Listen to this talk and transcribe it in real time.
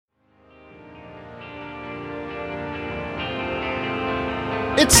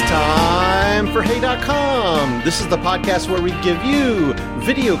It's time for Hey.com. This is the podcast where we give you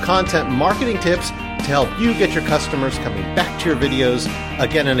video content marketing tips to help you get your customers coming back to your videos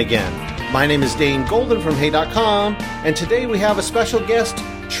again and again. My name is Dane Golden from Hey.com, and today we have a special guest,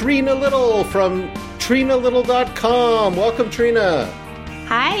 Trena Little from TrenaLittle.com. Welcome, Trena.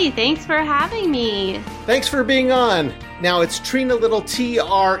 Hi, thanks for having me. Thanks for being on. Now, it's Trena Little,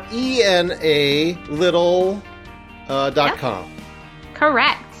 Trena Little.com. Yep.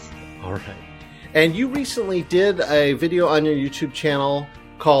 Correct. All right. And you recently did a video on your YouTube channel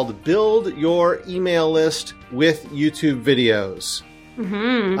called Build Your Email List with YouTube Videos.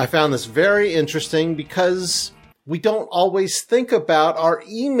 Mm-hmm. I found this very interesting because we don't always think about our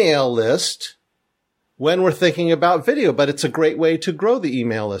email list when we're thinking about video, but it's a great way to grow the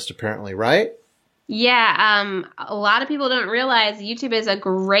email list, apparently, right? Yeah, a lot of people don't realize YouTube is a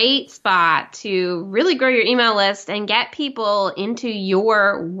great spot to really grow your email list and get people into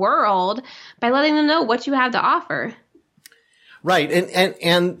your world by letting them know what you have to offer. Right.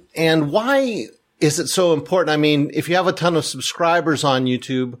 And why is it so important? I mean, if you have a ton of subscribers on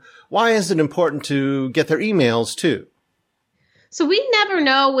YouTube, why is it important to get their emails too? So we never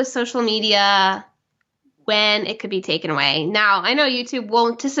know with social media when it could be taken away. Now, I know YouTube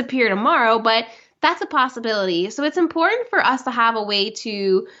won't disappear tomorrow, but that's a possibility. So it's important for us to have a way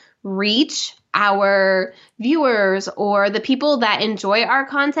to reach our viewers or the people that enjoy our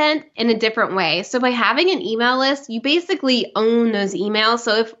content in a different way. So by having an email list, you basically own those emails.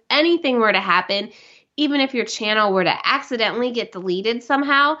 So if anything were to happen, even if your channel were to accidentally get deleted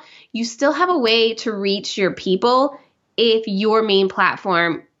somehow, you still have a way to reach your people if your main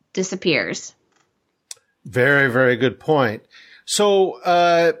platform disappears. Very, very good point. So,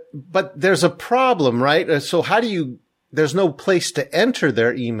 but there's a problem, right? So there's no place to enter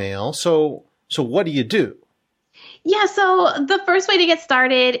their email. So what do you do? Yeah, so the first way to get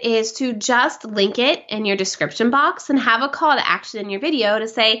started is to just link it in your description box and have a call to action in your video to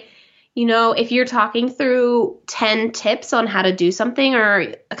say, you know, if you're talking through 10 tips on how to do something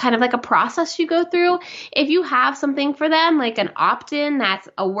or kind of like a process you go through, if you have something for them, like an opt-in that's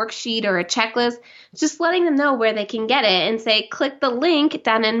a worksheet or a checklist, just letting them know where they can get it and say, click the link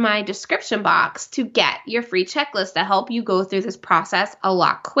down in my description box to get your free checklist to help you go through this process a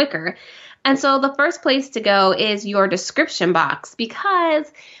lot quicker. And so the first place to go is your description box, because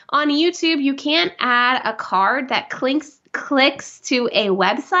on YouTube, you can't add a card that clicks to a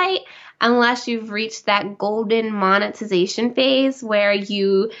website unless you've reached that golden monetization phase where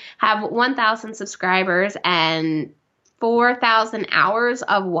you have 1,000 subscribers and 4,000 hours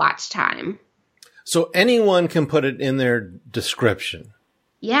of watch time. So anyone can put it in their description.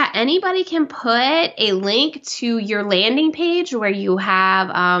 Yeah, anybody can put a link to your landing page where you have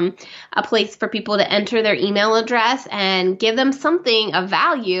a place for people to enter their email address and give them something of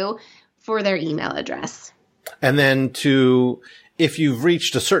value for their email address. And then if you've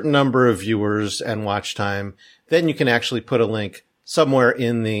reached a certain number of viewers and watch time, then you can actually put a link somewhere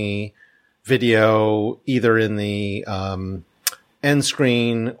in the video, either in the end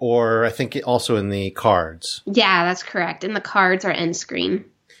screen or I think also in the cards. Yeah, that's correct. And the cards are end screen.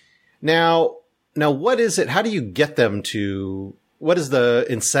 Now what is it? How do you get them to, what is the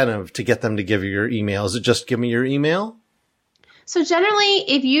incentive to get them to give you your email? Is it just give me your email? So generally,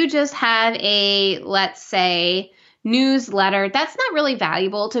 if you just have a, let's say, newsletter, that's not really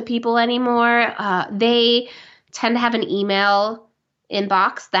valuable to people anymore. They tend to have an email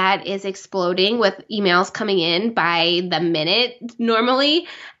inbox that is exploding with emails coming in by the minute normally.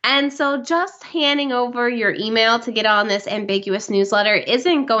 And so just handing over your email to get on this ambiguous newsletter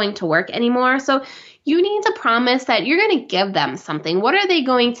isn't going to work anymore. So you need to promise that you're going to give them something. What are they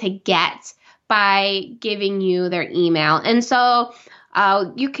going to get by giving you their email? And so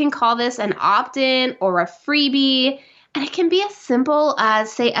you can call this an opt-in or a freebie, and it can be as simple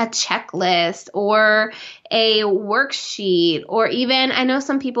as, say, a checklist or a worksheet, or even, I know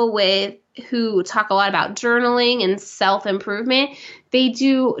some people who talk a lot about journaling and self-improvement, they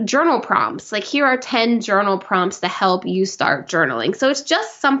do journal prompts. Like, here are 10 journal prompts to help you start journaling. So it's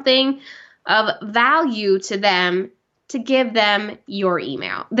just something of value to them to give them their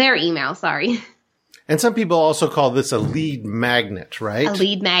email, sorry. And some people also call this a lead magnet, right? A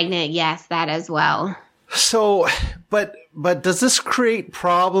lead magnet, yes, that as well. So, but does this create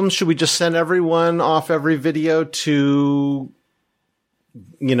problems? Should we just send everyone off every video to,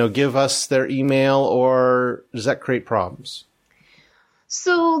 give us their email, or does that create problems?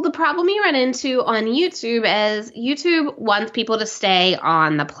 So the problem you run into on YouTube is YouTube wants people to stay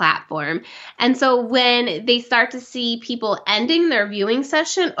on the platform. And so when they start to see people ending their viewing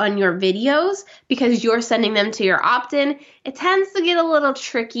session on your videos because you're sending them to your opt-in, it tends to get a little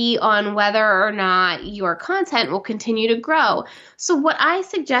tricky on whether or not your content will continue to grow. So what I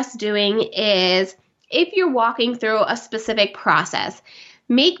suggest doing is, if you're walking through a specific process,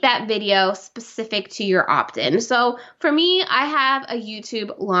 make that video specific to your opt-in. So for me, I have a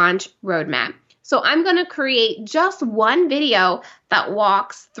YouTube launch roadmap. So I'm going to create just one video that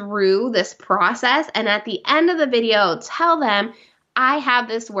walks through this process. And at the end of the video, tell them, I have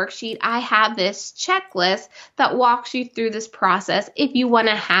this worksheet, I have this checklist that walks you through this process if you want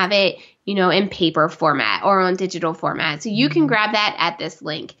to have it, in paper format or on digital format. So you can grab that at this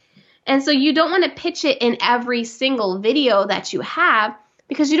link. And so you don't want to pitch it in every single video that you have,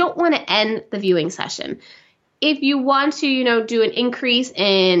 because you don't want to end the viewing session. If you want to, do an increase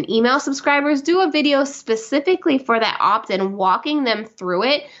in email subscribers, do a video specifically for that opt-in, walking them through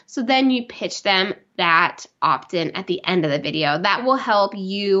it. So then you pitch them that opt-in at the end of the video. That will help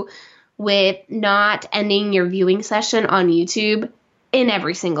you with not ending your viewing session on YouTube in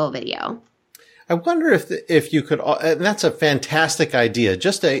every single video. I wonder if you could, and that's a fantastic idea,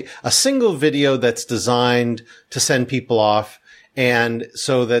 just a single video that's designed to send people off. And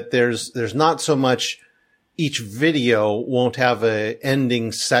so that there's not so much, each video won't have a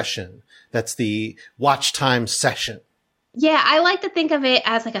ending session. That's the watch time session. Yeah, I like to think of it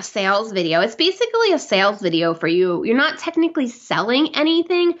as like a sales video. It's basically a sales video for you. You're not technically selling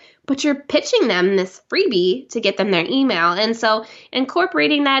anything, but you're pitching them this freebie to get them their email. And so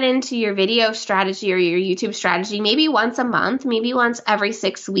incorporating that into your video strategy or your YouTube strategy, maybe once a month, maybe once every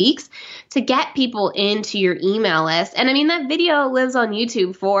 6 weeks, to get people into your email list. And I mean, that video lives on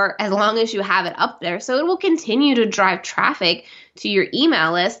YouTube for as long as you have it up there. So it will continue to drive traffic to your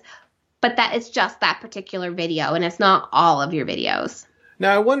email list. But that is just that particular video, and it's not all of your videos.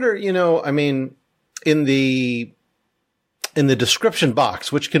 Now, I wonder, in the description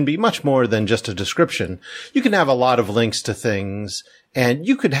box, which can be much more than just a description, you can have a lot of links to things, and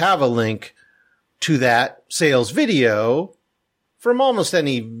you could have a link to that sales video from almost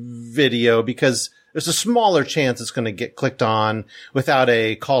any video, because there's a smaller chance it's going to get clicked on without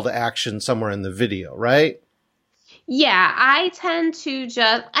a call to action somewhere in the video, right? Yeah, I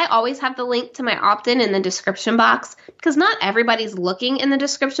always have the link to my opt-in in the description box, because not everybody's looking in the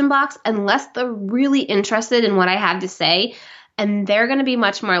description box unless they're really interested in what I have to say. And they're going to be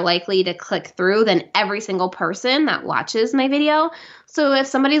much more likely to click through than every single person that watches my video. So if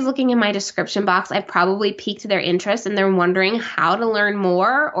somebody's looking in my description box, I've probably piqued their interest and they're wondering how to learn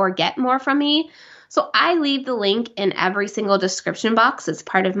more or get more from me. So I leave the link in every single description box as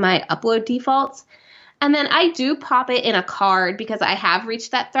part of my upload defaults. And then I do pop it in a card, because I have reached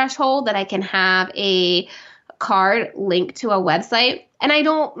that threshold that I can have a card linked to a website. And I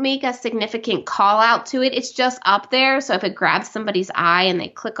don't make a significant call out to it. It's just up there. So if it grabs somebody's eye and they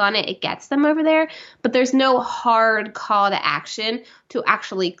click on it, it gets them over there. But there's no hard call to action to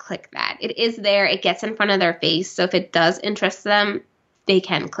actually click that. It is there. It gets in front of their face. So if it does interest them, they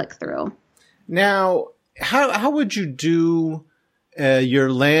can click through. Now, how would you do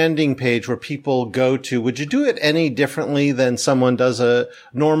your landing page where people go to? Would you do it any differently than someone does a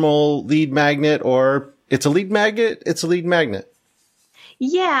normal lead magnet? Or it's a lead magnet, it's a lead magnet?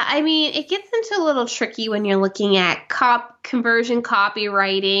 Yeah, I mean, it gets into a little tricky when you're looking at conversion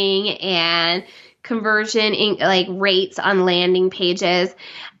copywriting and conversion rates on landing pages.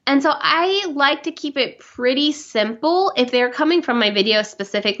 And so I like to keep it pretty simple. If they're coming from my video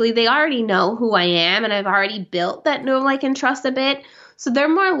specifically, they already know who I am, and I've already built that know, like, and trust a bit. So they're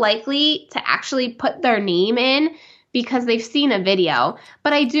more likely to actually put their name in because they've seen a video.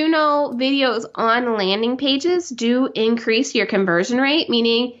 But I do know videos on landing pages do increase your conversion rate,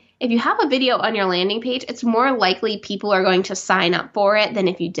 meaning if you have a video on your landing page, it's more likely people are going to sign up for it than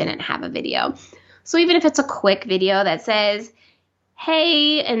if you didn't have a video. So even if it's a quick video that says,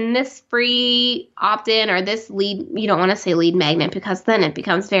 hey, and this free opt-in or this lead, you don't want to say lead magnet because then it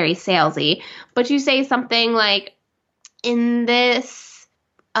becomes very salesy, but you say something like, in this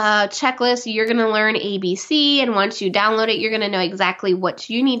checklist, you're going to learn ABC, and once you download it, you're going to know exactly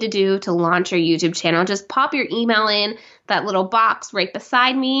what you need to do to launch your YouTube channel. Just pop your email in that little box right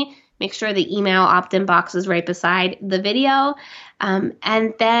beside me. Make sure the email opt-in box is right beside the video.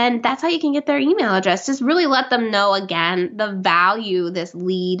 And then that's how you can get their email address. Just really let them know, again, the value this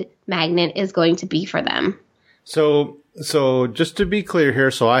lead magnet is going to be for them. So just to be clear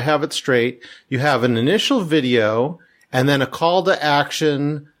here, so I have it straight, you have an initial video and then a call to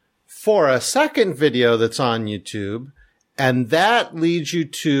action for a second video that's on YouTube. and that leads you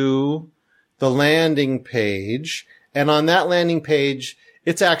to the landing page. And on that landing page,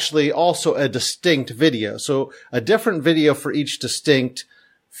 it's actually also a distinct video. So a different video for each distinct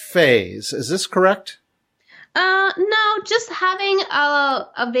phase. Is this correct? No, just having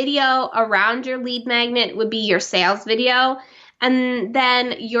a video around your lead magnet would be your sales video. And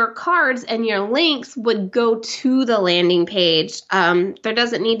then your cards and your links would go to the landing page. There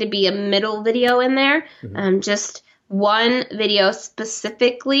doesn't need to be a middle video in there. Just one video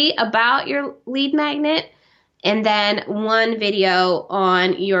specifically about your lead magnet, and then one video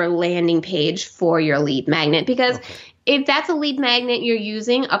on your landing page for your lead magnet. Because if that's a lead magnet you're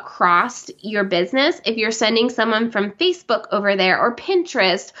using across your business, if you're sending someone from Facebook over there or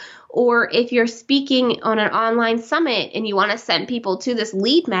Pinterest, or if you're speaking on an online summit and you want to send people to this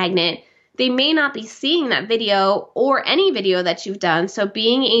lead magnet, they may not be seeing that video or any video that you've done. So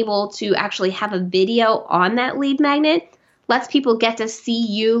being able to actually have a video on that lead magnet lets people get to see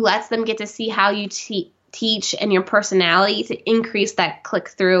you, lets them get to see how you teach and your personality to increase that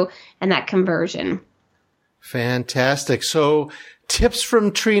click-through and that conversion. Fantastic. So tips from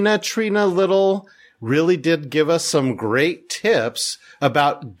Trena. Trena Little really did give us some great tips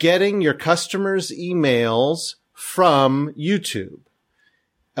about getting your customers' emails from YouTube.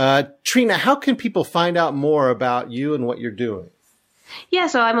 Trena, how can people find out more about you and what you're doing? Yeah,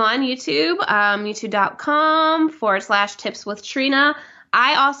 so I'm on YouTube, youtube.com/tips with Trena.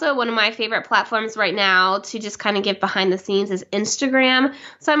 I also, one of my favorite platforms right now to just kind of get behind the scenes is Instagram.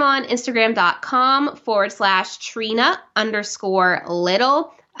 So I'm on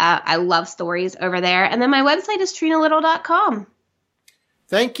Instagram.com/Trena_little. I love stories over there. And then my website is trenalittle.com.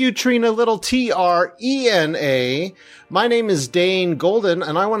 Thank you, Trena Little, Trena. My name is Dane Golden,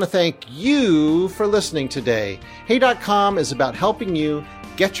 and I want to thank you for listening today. Hey.com is about helping you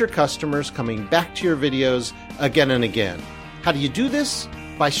get your customers coming back to your videos again and again. How do you do this?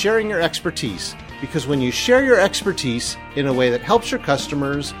 By sharing your expertise. Because when you share your expertise in a way that helps your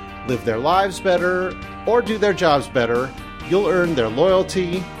customers live their lives better or do their jobs better, you'll earn their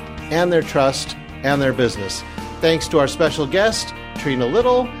loyalty and their trust and their business. Thanks to our special guest, Trena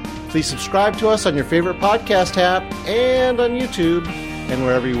Little. Please subscribe to us on your favorite podcast app and on YouTube and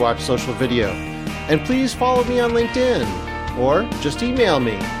wherever you watch social video. And please follow me on LinkedIn or just email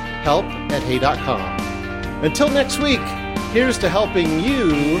me, help@hey.com. Until next week, here's to helping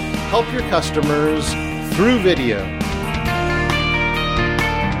you help your customers through video.